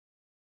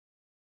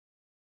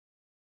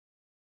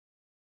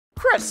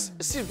Chris,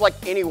 it seems like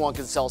anyone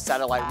can sell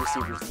satellite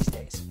receivers these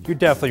days. You're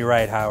definitely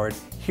right, Howard.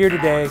 Here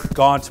today,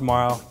 gone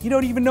tomorrow. You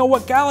don't even know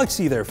what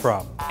galaxy they're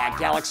from. At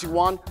Galaxy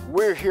One,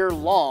 we're here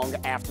long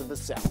after the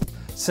sale.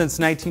 Since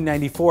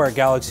 1994,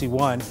 Galaxy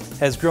One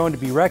has grown to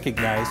be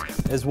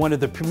recognized as one of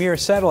the premier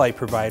satellite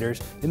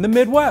providers in the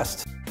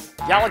Midwest.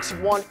 Galaxy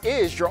One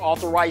is your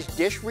authorized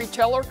dish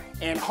retailer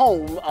and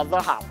home of the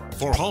Hopper.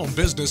 For home,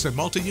 business, and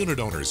multi-unit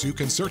owners, you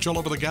can search all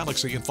over the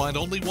galaxy and find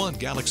only one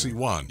Galaxy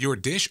One, your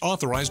dish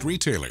authorized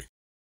retailer.